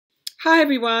Hi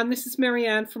everyone, this is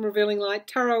Marianne from Revealing Light,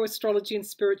 Tarot, Astrology and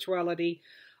Spirituality.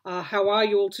 How are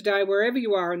you all today, wherever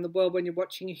you are in the world when you're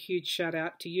watching? A huge shout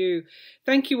out to you.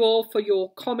 Thank you all for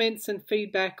your comments and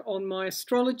feedback on my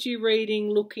astrology reading,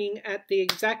 looking at the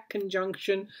exact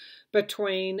conjunction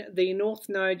between the North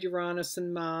Node, Uranus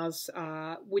and Mars,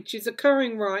 which is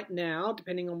occurring right now,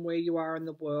 depending on where you are in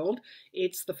the world.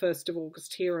 It's the 1st of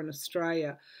August here in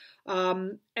Australia.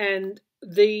 And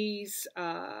these,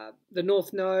 the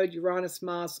North Node, Uranus,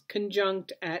 Mars,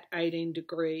 conjunct at 18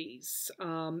 degrees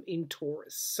in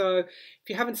Taurus. So if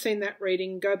you haven't seen that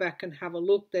reading, go back and have a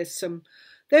look. There's some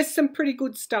pretty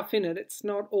good stuff in it. It's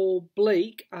not all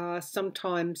bleak.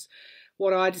 Sometimes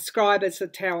what I describe as the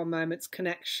tower moments can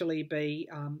actually be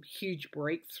huge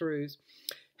breakthroughs.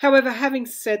 However, having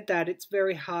said that, it's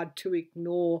very hard to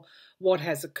ignore what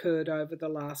has occurred over the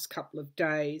last couple of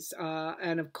days.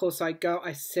 And of course, I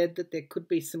said that there could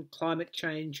be some climate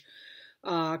change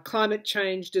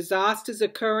disasters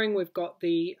occurring. We've got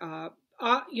the,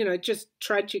 just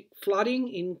tragic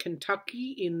flooding in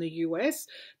Kentucky in the US.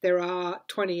 There are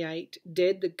 28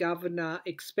 dead. The governor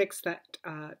expects that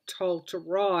toll to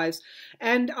rise.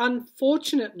 And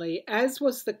unfortunately, as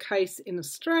was the case in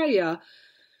Australia,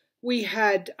 we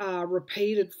had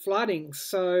repeated flooding,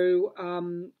 so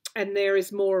and there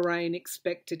is more rain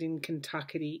expected in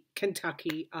Kentucky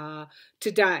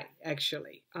today,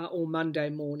 actually, or Monday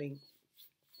morning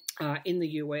in the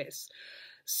US.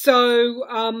 So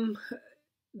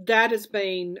that has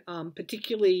been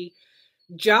particularly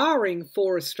jarring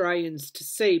for Australians to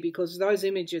see, because those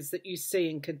images that you see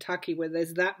in Kentucky where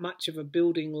there's that much of a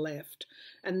building left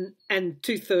and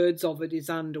 2/3 of it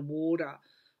is underwater,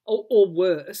 or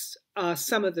worse,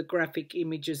 some of the graphic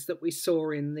images that we saw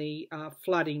in the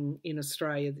flooding in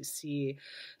Australia this year.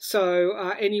 So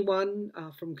anyone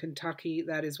from Kentucky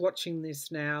that is watching this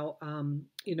now,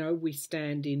 we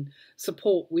stand in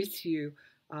support with you,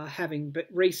 having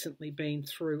recently been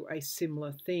through a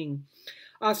similar thing.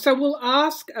 So we'll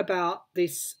ask about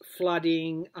this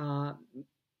flooding.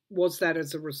 Was that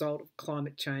as a result of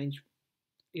climate change?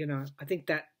 I think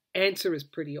that answer is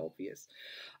pretty obvious.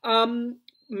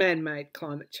 Man-made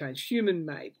climate change,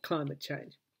 human-made climate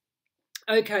change.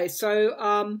 Okay, so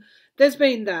there's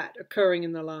been that occurring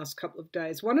in the last couple of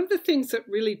days. One of the things that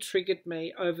really triggered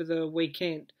me over the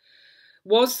weekend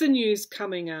was the news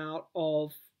coming out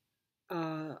of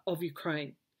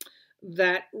Ukraine,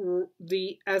 that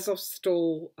the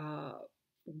Azovstal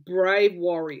brave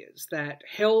warriors that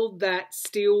held that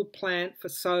steel plant for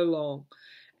so long,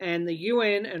 and the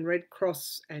UN and Red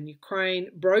Cross and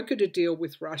Ukraine brokered a deal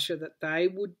with Russia that they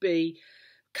would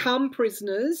become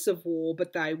prisoners of war,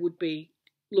 but they would be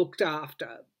looked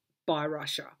after by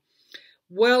Russia.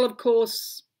 Well, of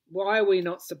course, why are we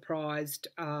not surprised?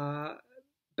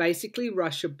 Basically,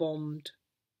 Russia bombed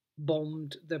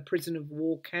the prison of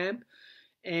war camp,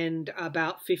 and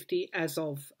about 50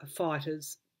 Azov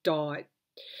fighters died.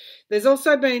 There's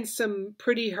also been some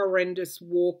pretty horrendous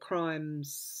war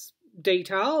crimes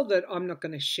detail that I'm not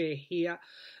going to share here,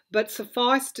 but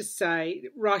suffice to say,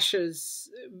 Russia's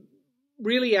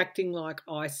really acting like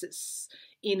ISIS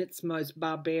in its most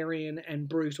barbarian and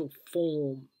brutal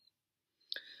form.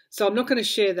 So I'm not going to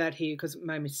share that here because it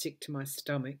made me sick to my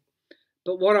stomach.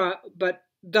 But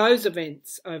those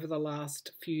events over the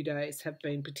last few days have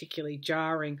been particularly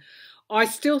jarring. I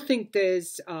still think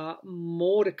there's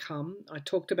more to come. I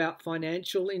talked about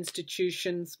financial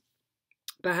institutions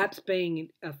perhaps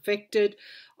being affected.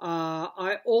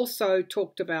 I also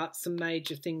talked about some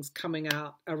major things coming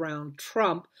out around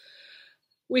Trump.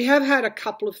 We have had a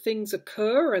couple of things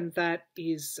occur, and that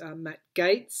is Matt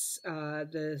Gaetz,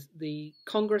 the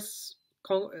Congress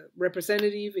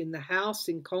representative in the House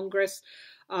in Congress,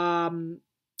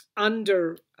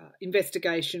 under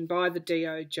investigation by the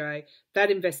DOJ. That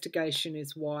investigation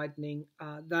is widening.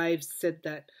 They've said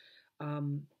that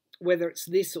whether it's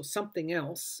this or something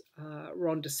else,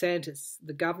 Ron DeSantis,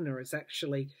 the governor, is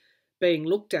actually being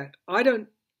looked at. It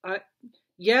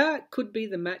could be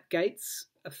the Matt Gaetz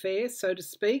affair, so to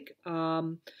speak,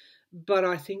 but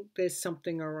I think there's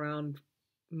something around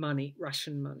money,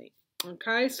 Russian money.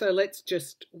 Okay, so let's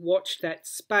just watch that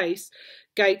space.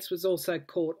 Gaetz was also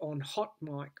caught on hot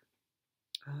mic,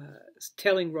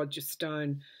 telling Roger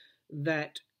Stone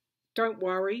that, don't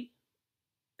worry,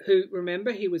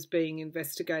 remember, he was being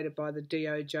investigated by the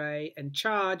DOJ and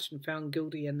charged and found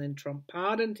guilty, and then Trump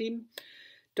pardoned him.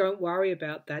 Don't worry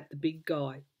about that. The big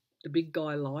guy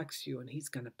likes you and he's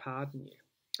going to pardon you.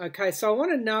 Okay, so I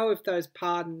want to know if those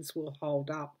pardons will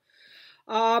hold up.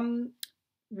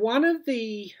 One of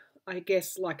the I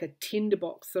guess, like a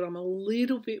tinderbox that I'm a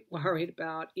little bit worried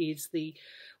about is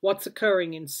what's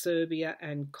occurring in Serbia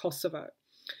and Kosovo.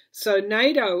 So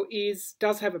NATO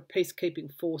does have a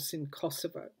peacekeeping force in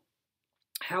Kosovo.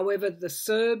 However, the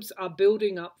Serbs are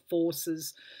building up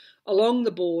forces along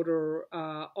the border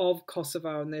of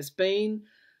Kosovo, and there's been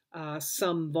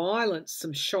some violence,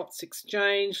 some shots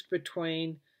exchanged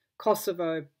between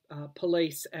Kosovo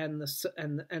police and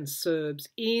Serbs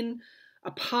in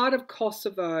a part of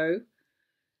Kosovo.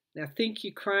 Now think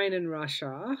Ukraine and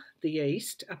Russia, the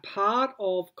east, a part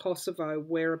of Kosovo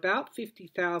where about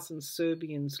 50,000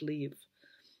 Serbians live.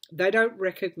 They don't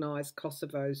recognise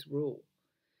Kosovo's rule.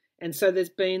 And so there's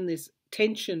been this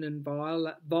tension and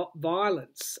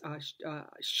violence,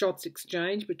 shots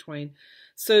exchanged between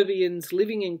Serbians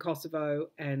living in Kosovo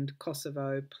and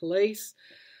Kosovo police.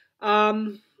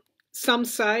 Some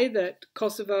say that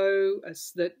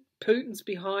that Putin's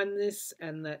behind this,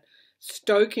 and that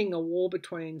stoking a war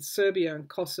between Serbia and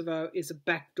Kosovo is a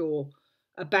backdoor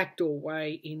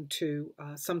way into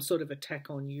some sort of attack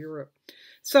on Europe.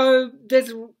 So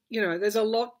there's a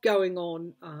lot going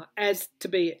on as to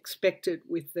be expected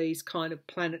with these kind of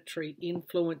planetary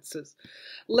influences.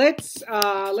 Let's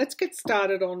get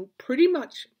started on pretty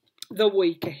much the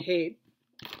week ahead.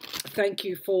 Thank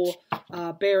you for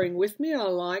bearing with me. I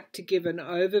like to give an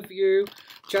overview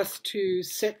just to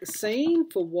set the scene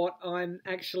for what I'm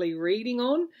actually reading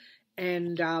on.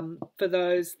 And for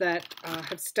those that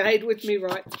have stayed with me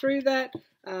right through that,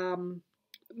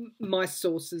 my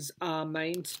sources are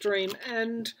mainstream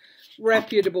and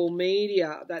reputable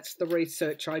media. That's the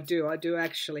research I do. I do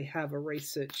actually have a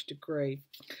research degree.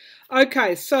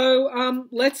 Okay, so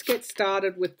let's get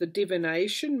started with the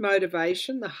divination,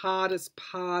 motivation. The hardest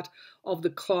part of the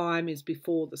climb is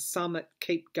before the summit.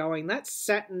 Keep going. That's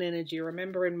Saturn energy.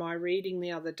 Remember in my reading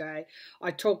the other day,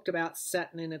 I talked about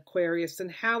Saturn in Aquarius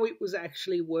and how it was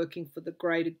actually working for the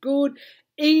greater good,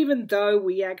 even though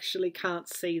we actually can't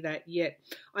see that yet.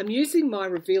 I'm using my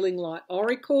Revealing Light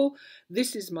Oracle.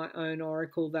 This is my own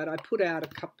oracle that I put out a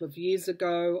couple of years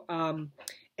ago.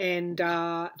 And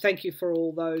thank you for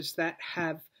all those that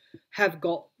have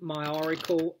got my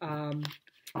oracle.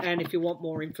 And if you want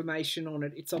more information on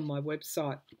it, it's on my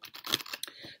website.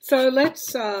 So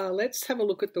let's have a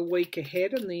look at the week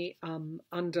ahead and the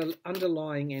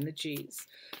underlying energies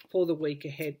for the week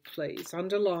ahead, please.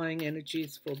 Underlying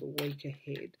energies for the week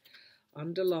ahead.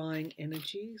 Underlying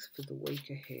energies for the week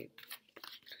ahead.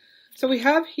 So we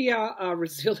have here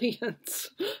resilience.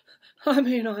 I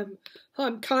mean,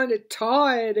 I'm kind of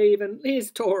tired even.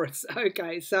 Here's Taurus.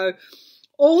 Okay, so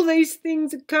all these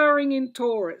things occurring in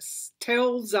Taurus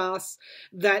tells us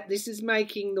that this is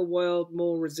making the world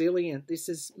more resilient. This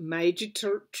is major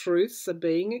truths are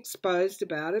being exposed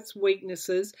about its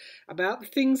weaknesses, about the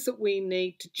things that we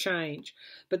need to change.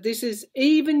 But this is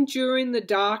even during the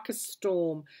darkest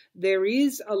storm, there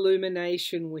is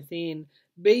illumination within.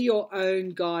 Be your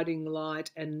own guiding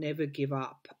light and never give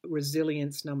up.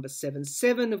 Resilience number 7.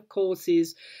 7, of course,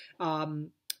 is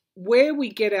where we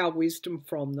get our wisdom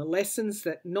from, the lessons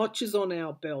that notches on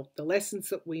our belt, the lessons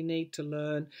that we need to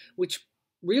learn, which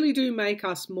really do make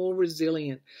us more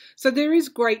resilient. So there is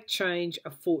great change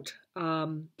afoot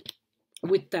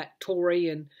with that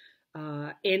Taurian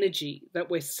energy that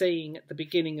we're seeing at the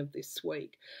beginning of this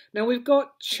week. Now we've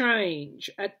got change,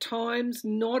 at times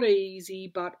not easy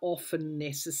but often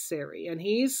necessary. And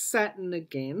here's Saturn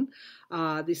again,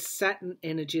 this Saturn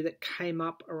energy that came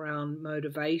up around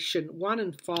motivation. 1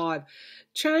 and 5.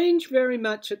 Change very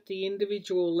much at the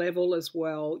individual level as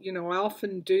well. You know, I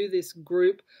often do these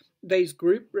group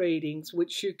readings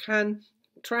which you can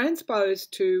transpose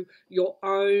to your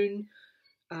own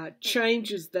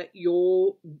changes that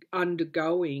you're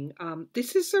undergoing.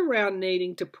 This is around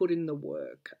needing to put in the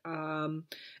work. And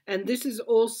this is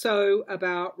also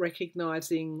about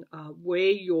recognizing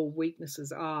where your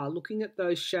weaknesses are, looking at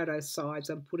those shadow sides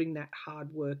and putting that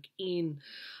hard work in.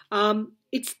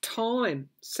 It's time.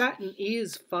 Saturn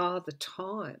is Father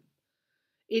Time.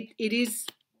 It is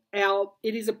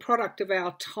a product of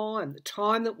our time, the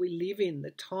time that we live in,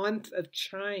 the time of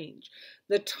change,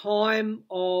 the time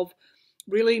of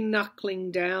really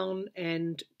knuckling down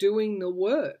and doing the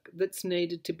work that's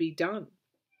needed to be done.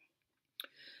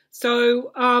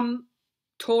 So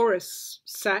Taurus,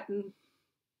 Saturn,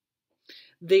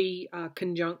 the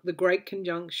great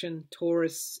conjunction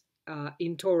Taurus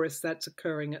in Taurus that's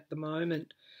occurring at the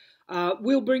moment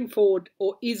will bring forward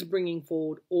or is bringing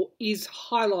forward or is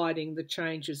highlighting the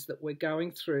changes that we're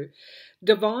going through.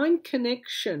 Divine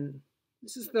connection.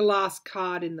 This is the last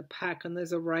card in the pack and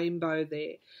there's a rainbow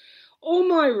there. All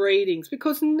my readings,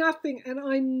 because nothing, and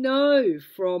I know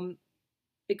from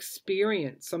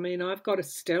experience. I mean, I've got a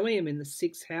stellium in the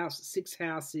sixth house. The sixth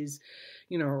house is,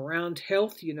 around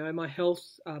health, my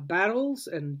health battles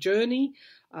and journey.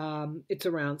 It's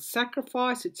around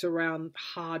sacrifice. It's around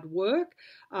hard work.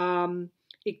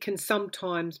 It can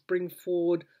sometimes bring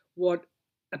forward what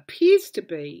appears to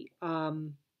be,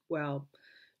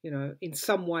 in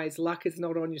some ways luck is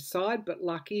not on your side, but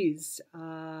luck is,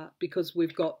 because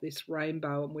we've got this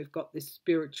rainbow and we've got this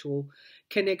spiritual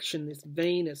connection, this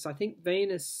Venus. I think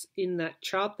Venus in that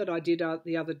chart that I did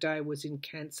the other day was in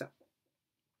Cancer.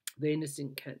 Venus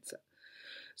in Cancer.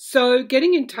 So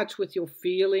getting in touch with your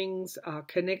feelings,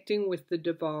 connecting with the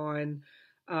divine,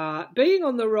 being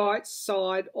on the right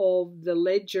side of the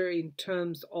ledger in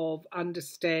terms of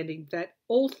understanding that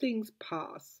all things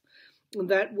pass,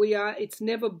 that it's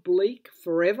never bleak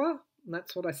forever. And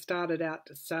that's what I started out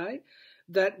to say,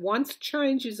 that once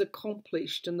change is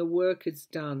accomplished and the work is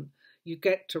done, you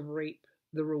get to reap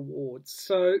the rewards.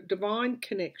 So divine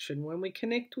connection, when we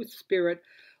connect with spirit,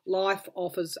 life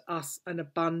offers us an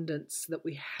abundance that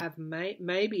we have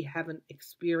maybe haven't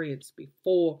experienced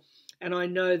before. And I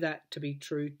know that to be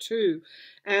true too.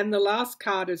 And the last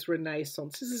card is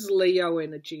Renaissance. This is Leo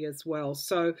energy as well.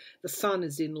 So the sun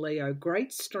is in Leo.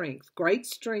 Great strength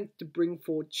to bring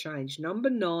forward change. Number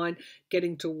 9,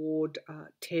 getting toward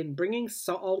 10, bringing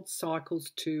old cycles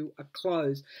to a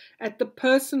close. At the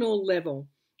personal level,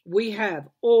 we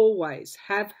always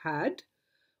have had,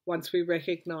 once we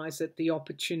recognise it, the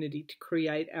opportunity to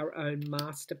create our own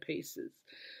masterpieces.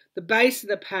 The base of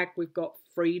the pack, we've got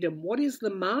freedom. What is the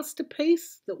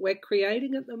masterpiece that we're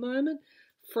creating at the moment?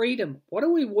 Freedom. What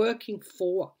are we working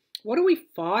for? What are we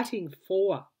fighting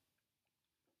for?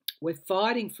 We're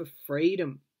fighting for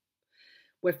freedom.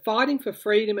 We're fighting for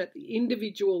freedom at the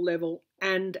individual level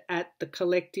and at the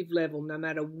collective level. No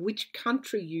matter which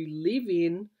country you live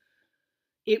in,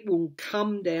 it will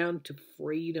come down to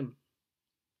freedom.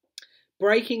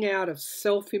 Breaking out of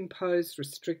self-imposed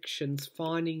restrictions,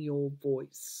 finding your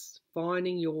voice.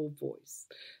 Finding your voice.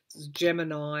 This is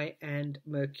Gemini and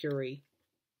Mercury.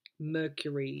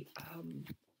 Mercury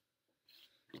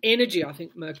energy. I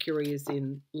think Mercury is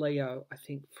in Leo, I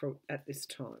think, at this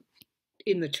time,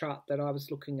 in the chart that I was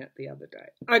looking at the other day.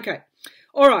 Okay.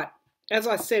 All right. As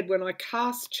I said, when I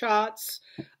cast charts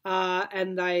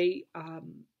and they,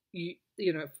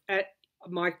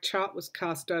 my chart was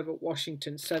cast over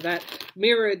Washington, so that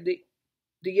mirrored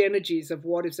the energies of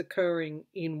what is occurring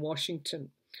in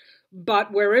Washington.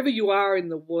 But wherever you are in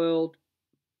the world,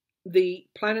 the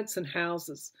planets and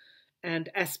houses and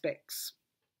aspects,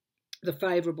 the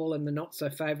favourable and the not so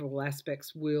favourable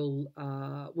aspects will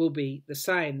be the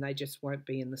same. They just won't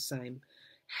be in the same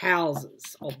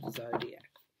houses of the zodiac.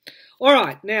 All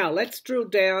right, now let's drill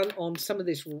down on some of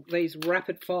these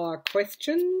rapid fire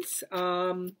questions.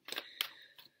 All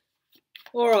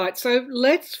right, so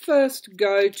let's first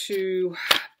go to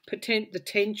the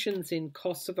tensions in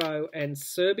Kosovo and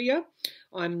Serbia.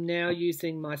 I'm now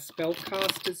using my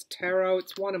Spellcaster's Tarot.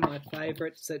 It's one of my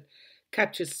favourites that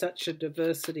captures such a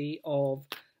diversity of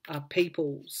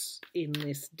peoples in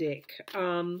this deck.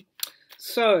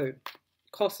 So,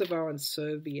 Kosovo and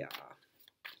Serbia.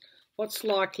 What's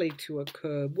likely to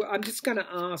occur? I'm just going to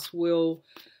ask, will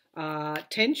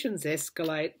tensions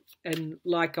escalate and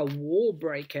like a war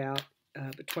break out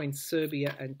between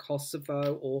Serbia and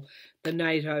Kosovo, or the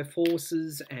NATO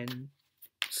forces and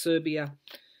Serbia?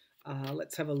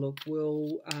 Let's have a look.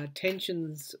 Will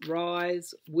tensions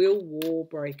rise? Will war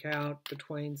break out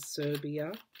between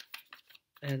Serbia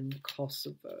and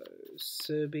Kosovo?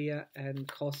 Serbia and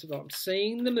Kosovo. I'm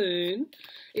seeing the moon.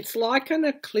 It's like an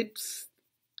eclipse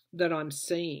that I'm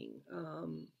seeing.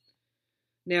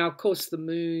 Now, of course, the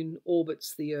moon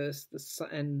orbits the Earth,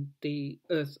 and the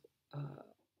Earth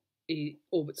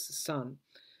orbits the sun.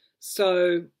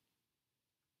 So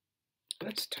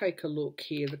let's take a look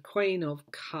here. The Queen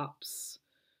of Cups.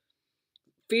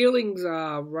 Feelings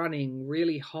are running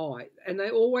really high, and they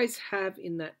always have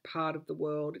in that part of the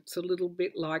world. It's a little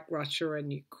bit like Russia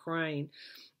and Ukraine.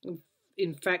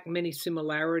 In fact, many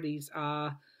similarities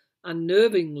are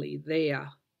unnervingly there.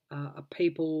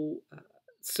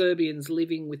 Serbians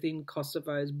living within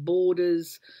Kosovo's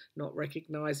borders, not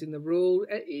recognising the rule.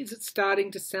 Is it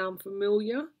starting to sound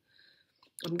familiar?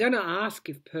 I'm going to ask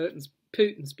if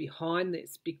Putin's behind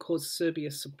this, because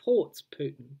Serbia supports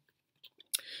Putin.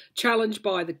 Challenged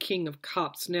by the King of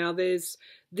Cups. Now, there's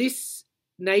this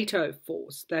NATO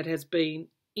force that has been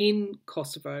in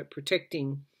Kosovo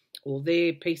protecting, or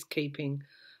there peacekeeping.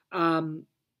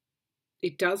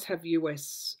 It does have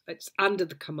US, it's under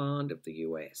the command of the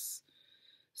US.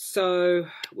 So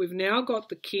we've now got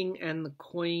the King and the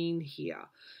Queen here.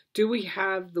 Do we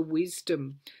have the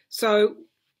wisdom? So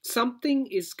something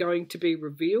is going to be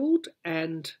revealed,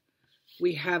 and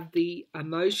we have the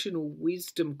emotional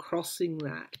wisdom crossing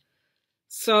that.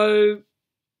 So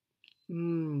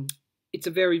it's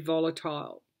a very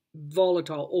volatile,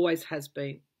 always has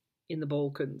been in the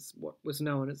Balkans, what was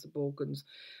known as the Balkans,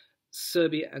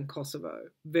 Serbia and Kosovo.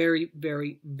 Very,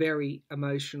 very, very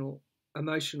emotional.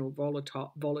 Emotional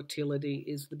volatility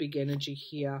is the big energy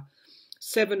here.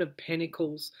 Seven of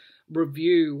Pentacles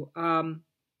review.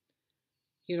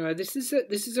 This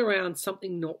is around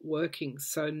something not working,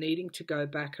 so needing to go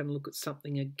back and look at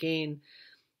something again.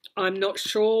 I'm not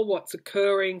sure what's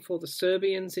occurring for the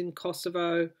Serbians in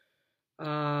Kosovo,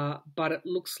 but it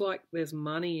looks like there's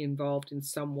money involved in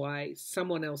some way.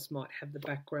 Someone else might have the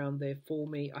background there for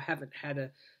me. I haven't had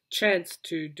a chance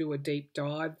to do a deep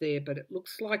dive there, but it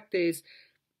looks like there's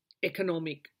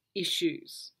economic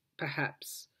issues,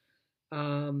 perhaps,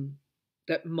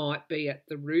 that might be at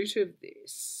the root of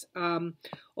this.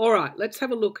 All right, let's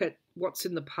have a look at what's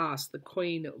in the past. The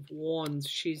Queen of Wands,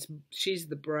 she's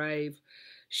the brave.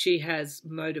 She has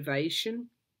motivation,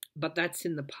 but that's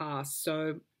in the past.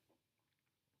 So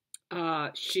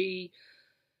she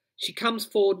comes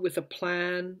forward with a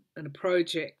plan and a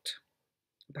project.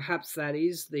 Perhaps that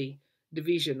is the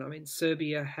division. I mean,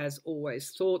 Serbia has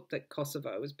always thought that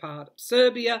Kosovo was part of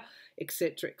Serbia,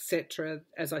 etc., etc.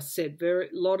 As I said, very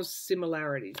lot of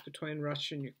similarities between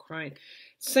Russia and Ukraine.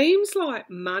 Seems like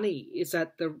money is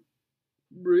at the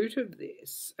root of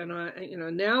this,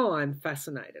 and now I'm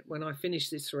fascinated. When I finish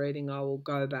this reading, I will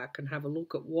go back and have a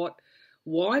look at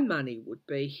why money would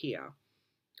be here.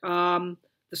 The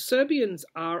Serbians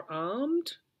are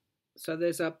armed, so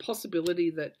there's a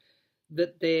possibility that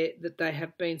they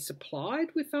have been supplied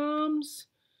with arms,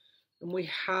 and we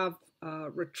have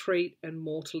retreat and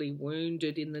mortally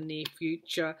wounded in the near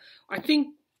future. I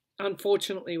think,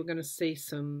 unfortunately, we're going to see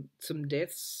some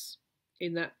deaths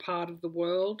in that part of the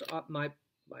world. My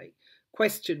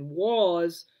question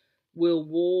was,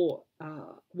 will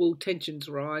tensions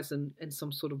rise and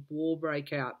some sort of war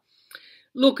break out?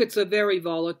 Look, it's a very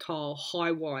volatile,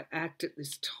 high white act at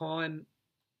this time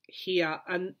here,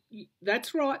 and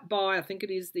that's right by, I think it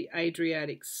is the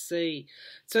Adriatic Sea.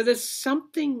 So there's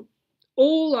something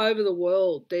all over the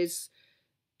world. It's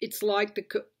like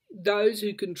those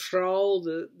who control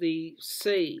the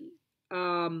sea.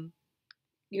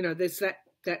 There's that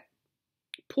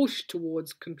push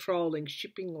towards controlling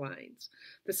shipping lanes.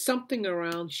 There's something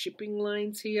around shipping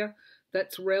lanes here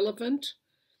that's relevant.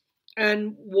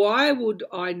 And why would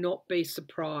I not be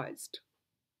surprised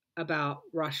about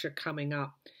Russia coming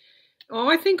up?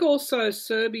 I think also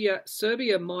Serbia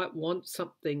might want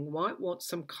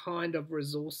some kind of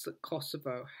resource that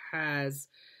Kosovo has,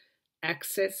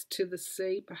 access to the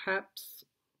sea, perhaps.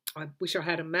 I wish I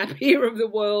had a map here of the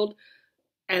world,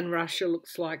 and Russia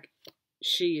looks like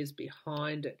she is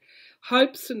behind it.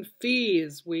 Hopes and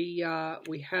fears, we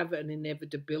have an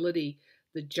inevitability,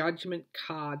 the Judgment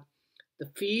card, the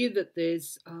fear that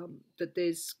there's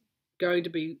going to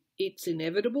be, it's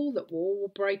inevitable that war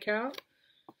will break out.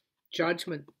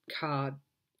 Judgment card.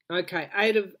 Okay,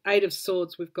 eight of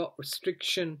swords. We've got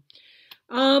restriction.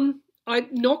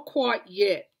 Not quite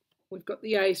yet. We've got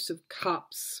the Ace of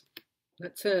Cups.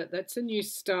 That's a new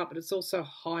start, but it's also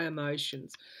high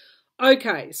emotions.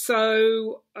 Okay,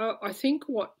 so I think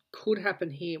what could happen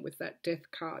here with that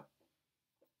Death card,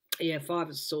 yeah, Five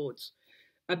of Swords,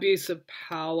 abuse of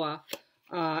power,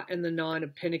 and the Nine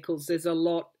of Pentacles. It's a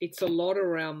lot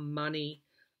around money.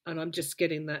 And I'm just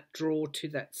getting that draw to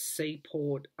that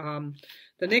seaport. The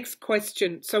next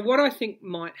question. So what I think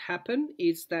might happen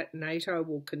is that NATO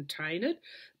will contain it,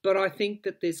 but I think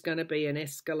that there's going to be an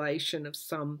escalation of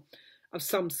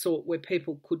some sort where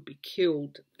people could be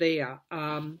killed there.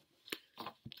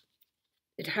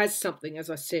 It has something,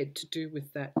 as I said, to do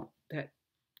with that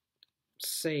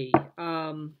sea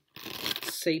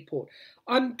seaport.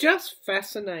 I'm just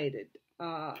fascinated.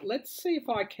 Let's see if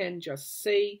I can just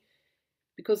see.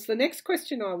 Because the next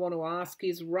question I want to ask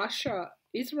is Russia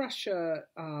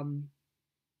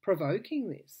provoking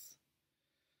this?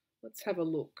 Let's have a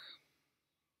look.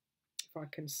 If I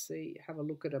can have a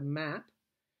look at a map.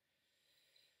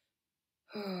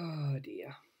 Oh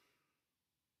dear.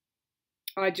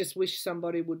 I just wish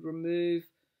somebody would remove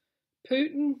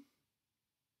Putin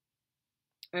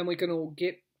and we can all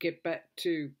get back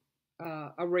to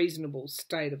a reasonable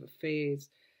state of affairs.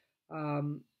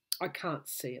 I can't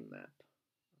see a map.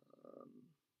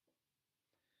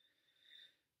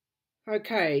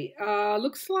 Okay,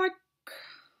 looks like,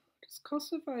 does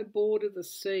Kosovo border the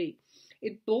sea?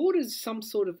 It borders some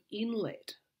sort of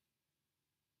inlet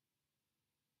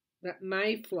that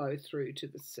may flow through to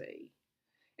the sea.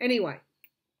 Anyway,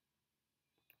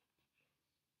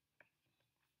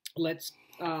 let's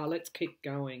keep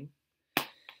going.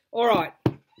 All right,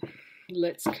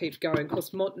 let's keep going. Of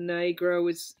course, Montenegro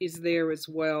is there as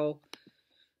well.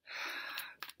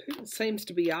 Putin seems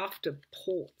to be after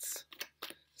ports,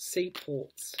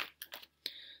 seaports.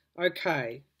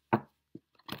 Okay,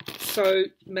 so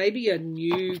maybe a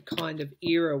new kind of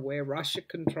era where Russia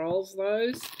controls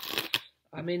those.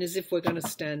 I mean, as if we're going to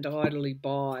stand idly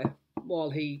by while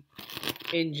he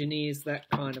engineers that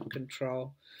kind of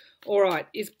control. All right,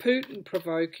 is Putin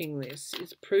provoking this?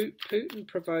 Is Putin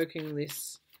provoking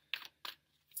these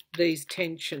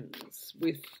tensions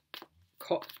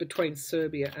between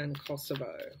Serbia and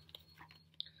Kosovo?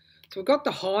 So we've got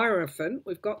the Hierophant,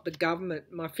 we've got the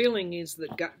government. My feeling is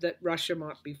that Russia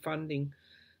might be funding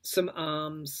some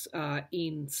arms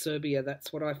in Serbia.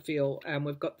 That's what I feel. And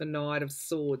we've got the Knight of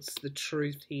Swords, the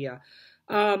truth here.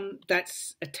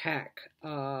 That's attack.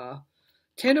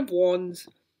 Ten of Wands.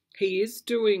 He is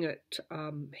doing it.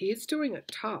 He is doing it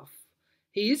tough.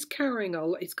 He is carrying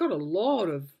he's got a lot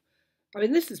of. I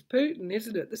mean, this is Putin,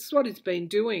 isn't it? This is what he's been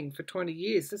doing for 20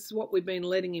 years. This is what we've been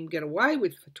letting him get away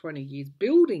with for 20 years.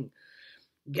 Building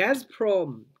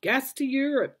Gazprom, gas to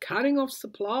Europe, cutting off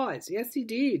supplies. Yes, he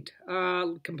did,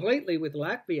 completely with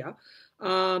Latvia,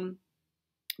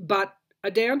 but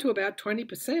down to about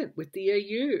 20% with the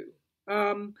EU.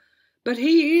 But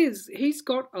he's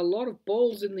got a lot of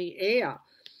balls in the air.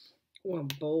 Well,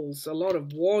 balls, a lot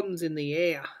of wands in the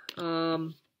air.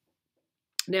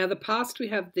 Now, the past we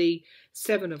have the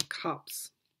Seven of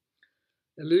Cups.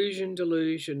 Illusion,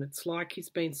 delusion. It's like he's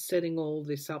been setting all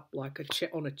this up like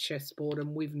on a chessboard,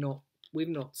 and we've not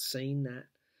seen that.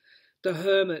 The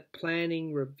Hermit,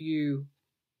 planning, review,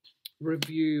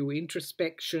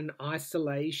 introspection,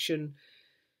 isolation.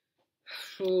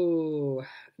 Oh,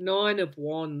 Nine of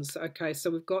Wands. Okay,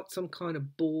 so we've got some kind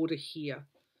of border here.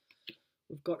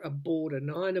 We've got a border.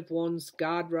 Nine of Wands,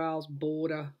 guardrails,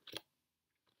 border.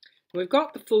 We've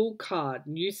got the Fool card,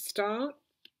 new start,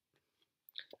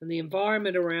 and the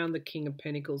environment around the King of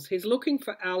Pentacles. He's looking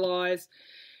for allies.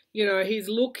 You know, he's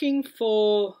looking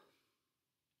for...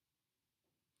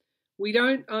 We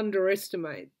don't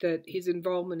underestimate that his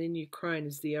involvement in Ukraine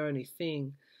is the only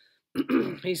thing.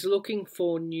 He's looking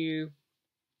for new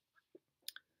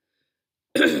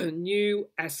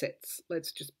assets.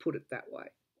 Let's just put it that way.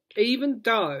 Even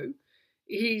though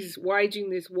he's waging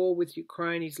this war with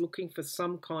Ukraine, he's looking for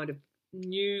some kind of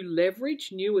new leverage,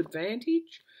 new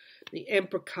advantage. The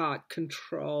Emperor card,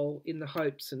 control in the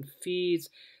hopes and fears,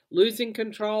 losing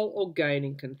control or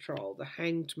gaining control. The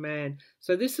Hanged Man.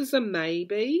 So this is a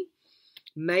maybe,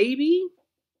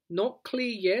 not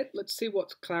clear yet. Let's see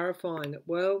what's clarifying it.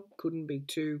 Well, couldn't be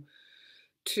too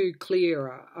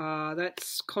clearer.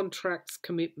 That's contracts,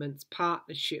 commitments,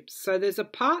 partnerships. So there's a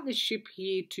partnership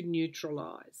here to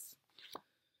neutralize.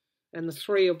 And the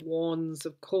Three of Wands,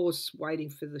 of course, waiting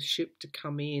for the ship to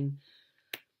come in.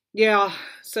 Yeah,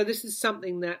 so this is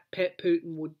something that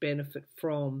Putin would benefit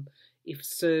from if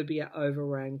Serbia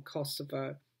overran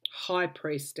Kosovo. High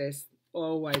Priestess,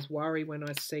 always worry when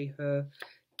I see her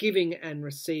giving and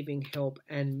receiving help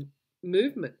and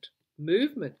movement.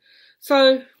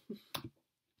 So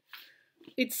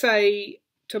it's a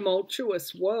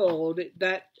tumultuous world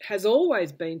that has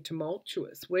always been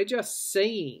tumultuous. We're just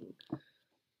seeing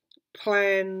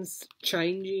plans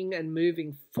changing and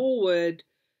moving forward,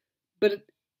 but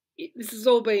this has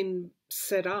all been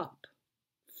set up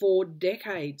for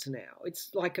decades now.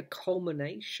 It's like a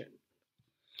culmination.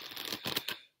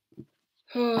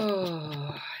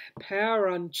 Oh, power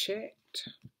unchecked.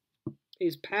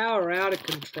 Is power out of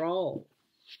control?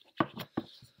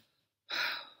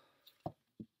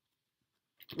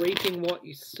 Reaping what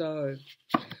you sow.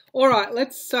 All right,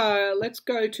 let's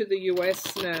go to the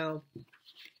US now,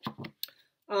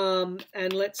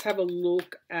 and let's have a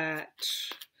look at.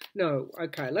 No,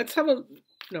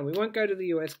 we won't go to the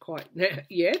US quite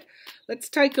yet. Let's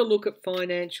take a look at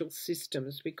financial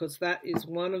systems, because that is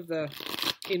one of the,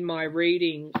 in my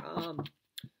reading,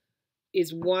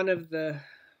 is one of the,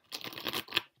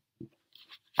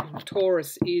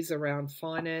 Taurus is around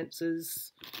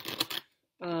finances,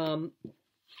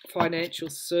 financial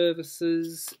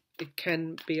services. It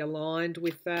can be aligned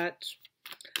with that.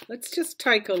 Let's just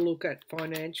take a look at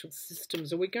financial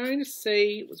systems. Are we going to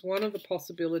see, it was one of the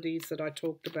possibilities that I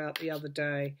talked about the other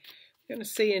day, we're going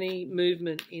to see any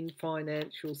movement in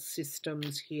financial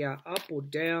systems here, up or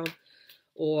down,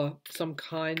 or some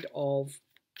kind of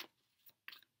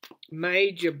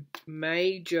major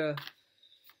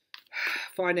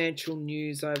financial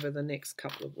news over the next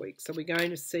couple of weeks. So we're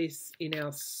going to see in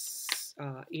our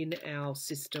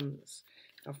systems,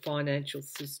 our financial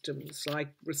systems, like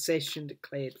recession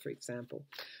declared, for example?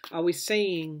 Are we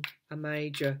seeing a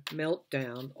major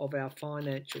meltdown of our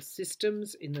financial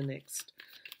systems in the next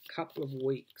couple of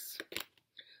weeks?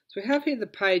 So we have here the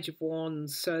Page of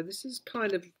Wands. So this is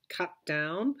kind of cut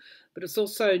down, but it's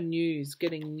also news,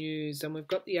 getting news. And we've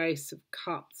got the Ace of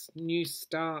Cups, new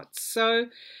starts. So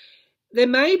there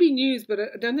may be news, but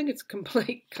I don't think it's a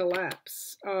complete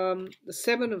collapse. The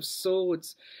Seven of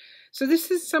Swords. So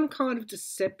this is some kind of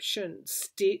deception,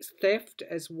 theft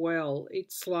as well.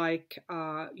 It's like,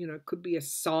 could be a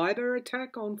cyber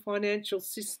attack on financial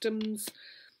systems.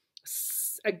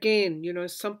 Again,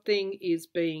 something is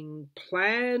being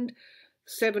planned.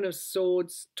 Seven of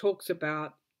Swords talks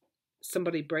about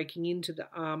somebody breaking into the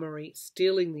armory,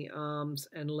 stealing the arms,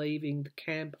 and leaving the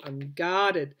camp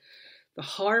unguarded. The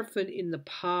Hierophant in the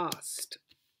past.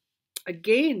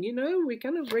 Again, we're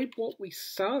going to reap what we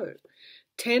sow.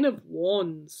 Ten of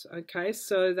Wands. Okay,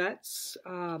 so that's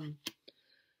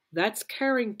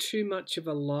carrying too much of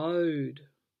a load.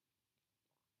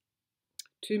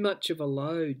 Too much of a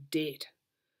load. Debt.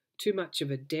 Too much of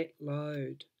a debt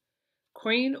load.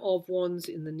 Queen of Wands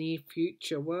in the near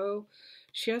future. Well,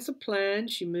 she has a plan.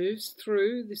 She moves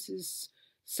through. This is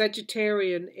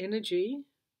Sagittarian energy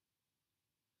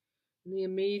in the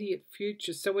immediate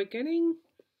future. So we're getting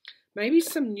maybe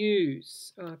some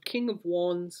news. King of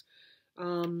Wands.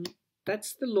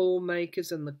 That's the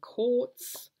lawmakers and the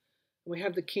courts. We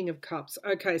have the King of Cups.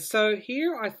 Okay, so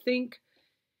here I think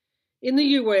in the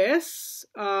US,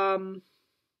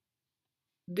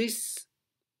 this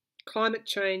climate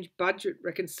change budget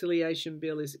reconciliation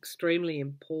bill is extremely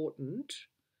important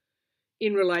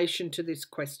in relation to this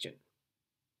question.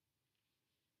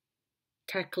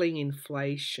 Tackling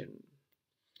inflation.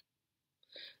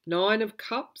 Nine of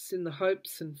Cups in the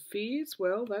hopes and fears.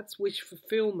 Well, that's wish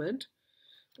fulfillment.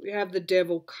 We have the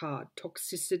Devil card,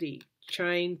 toxicity,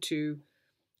 chained to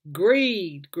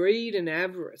greed. Greed and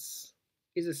avarice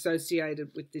is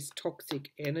associated with this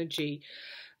toxic energy.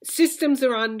 Systems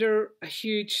are under a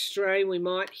huge strain. We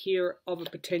might hear of a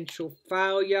potential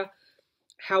failure.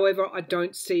 However, I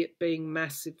don't see it being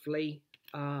massively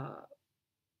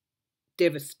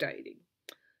devastating,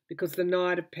 because the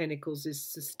Knight of Pentacles is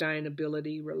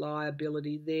sustainability,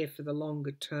 reliability, there for the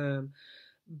longer term.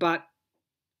 But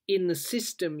in the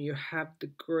system, you have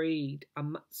the greed,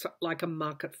 like a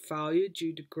market failure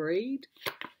due to greed,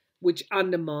 which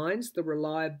undermines the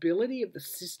reliability of the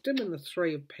system, and the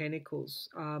Three of Pentacles.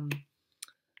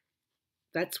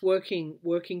 That's working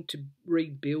to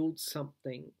rebuild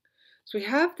something. So we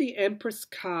have the Empress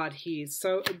card here.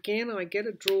 So again, I get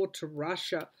a draw to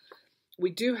Russia. We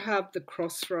do have the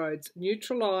crossroads.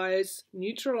 Neutralize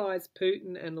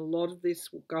Putin, and a lot of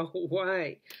this will go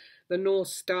away. The North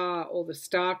Star, or the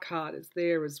Star card, is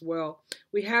there as well.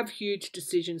 We have huge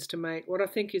decisions to make. What I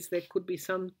think is there could be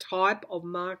some type of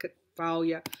market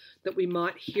failure that we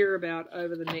might hear about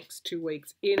over the next 2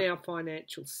 weeks in our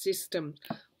financial system.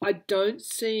 I don't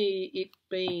see it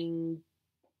being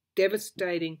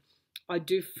devastating. I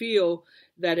do feel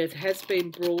that it has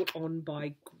been brought on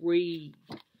by greed.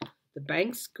 The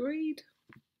bank's greed,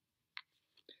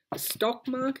 the stock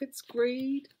market's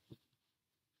greed.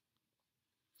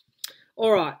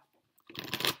 All right,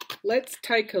 let's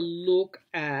take a look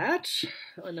at,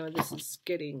 I know this is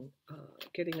getting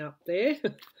up there.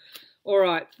 All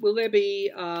right, will there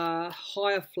be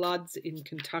higher floods in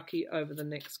Kentucky over the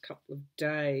next couple of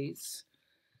days?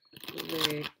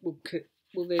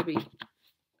 Will there be,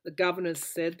 the governor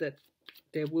said that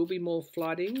there will be more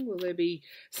flooding. Will there be,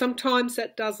 sometimes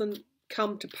that doesn't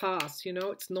come to pass,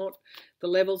 it's not, the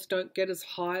levels don't get as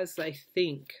high as they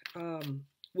think.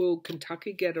 Will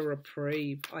Kentucky get a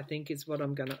reprieve, I think is what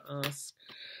I'm going to ask.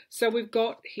 So we've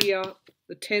got here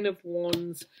the Ten of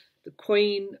Wands, the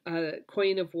Queen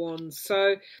of Wands.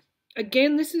 So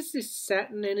again, this is this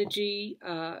Saturn energy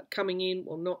coming in,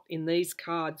 well, not in these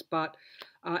cards, but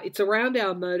it's around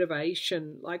our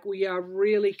motivation. Like, we are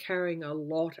really carrying a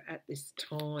lot at this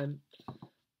time.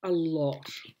 A lot.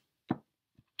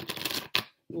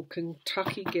 Will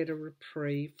Kentucky get a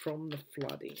reprieve from the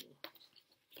flooding?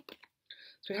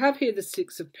 So we have here the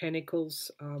Six of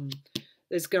Pentacles.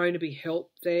 There's going to be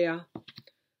help there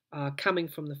coming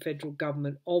from the federal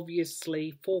government,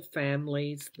 obviously, for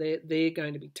families. They're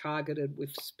going to be targeted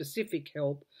with specific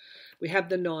help. We have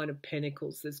the Nine of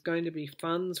Pentacles. There's going to be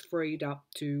funds freed up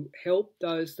to help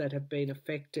those that have been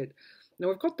affected. Now,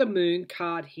 we've got the Moon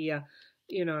card here.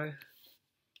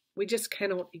 We just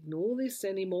cannot ignore this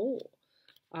anymore.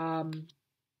 And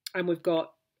we've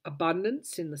got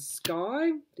abundance in the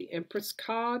sky, the Empress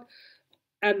card,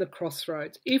 and the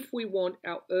crossroads. If we want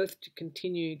our earth to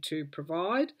continue to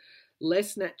provide,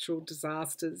 less natural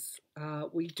disasters,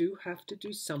 we do have to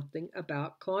do something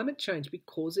about climate change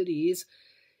because it is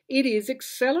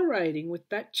accelerating with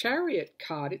that Chariot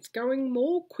card. It's going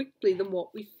more quickly than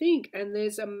what we think, and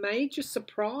there's a major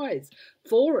surprise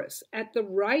for us at the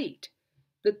rate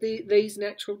that these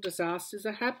natural disasters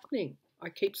are happening. I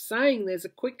keep saying there's a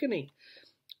quickening.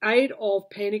 Eight of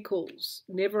Pentacles.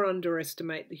 Never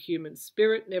underestimate the human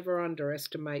spirit. Never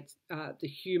underestimate the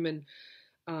human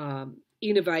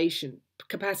innovation,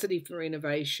 capacity for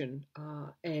innovation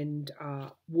and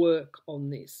work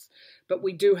on this. But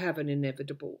we do have an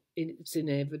inevitable. It's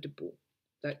inevitable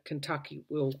that Kentucky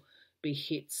will be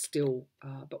hit still.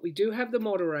 But we do have the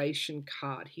moderation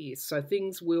card here. So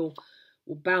things will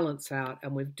balance out,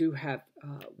 and we do have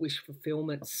wish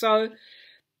fulfillment. So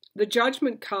the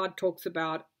Judgment card talks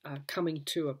about coming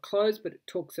to a close, but it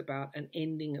talks about an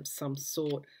ending of some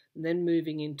sort and then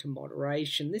moving into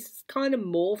moderation. This is kind of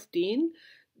morphed in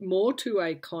more to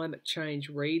a climate change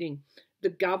reading. The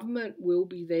government will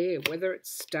be there, whether it's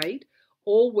state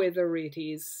or whether it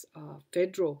is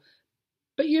federal.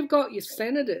 But you've got your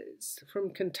senators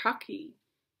from Kentucky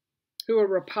who are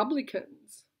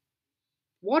Republicans.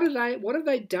 What have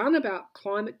they done about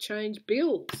climate change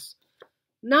bills?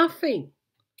 Nothing.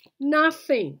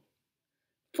 Nothing.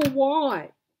 For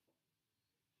why?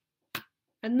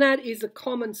 And that is a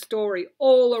common story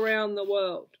all around the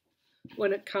world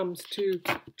when it comes to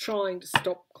trying to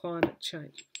stop climate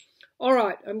change. All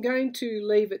right, I'm going to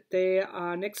leave it there.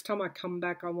 Next time I come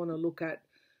back, I want to look at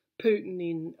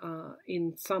Putin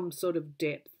in some sort of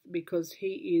depth, because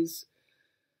he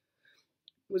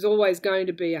was always going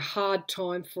to be a hard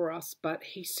time for us, but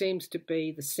he seems to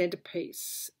be the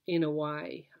centerpiece in a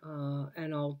way,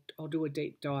 and I'll do a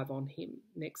deep dive on him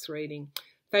next reading.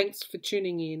 Thanks for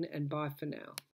tuning in, and bye for now.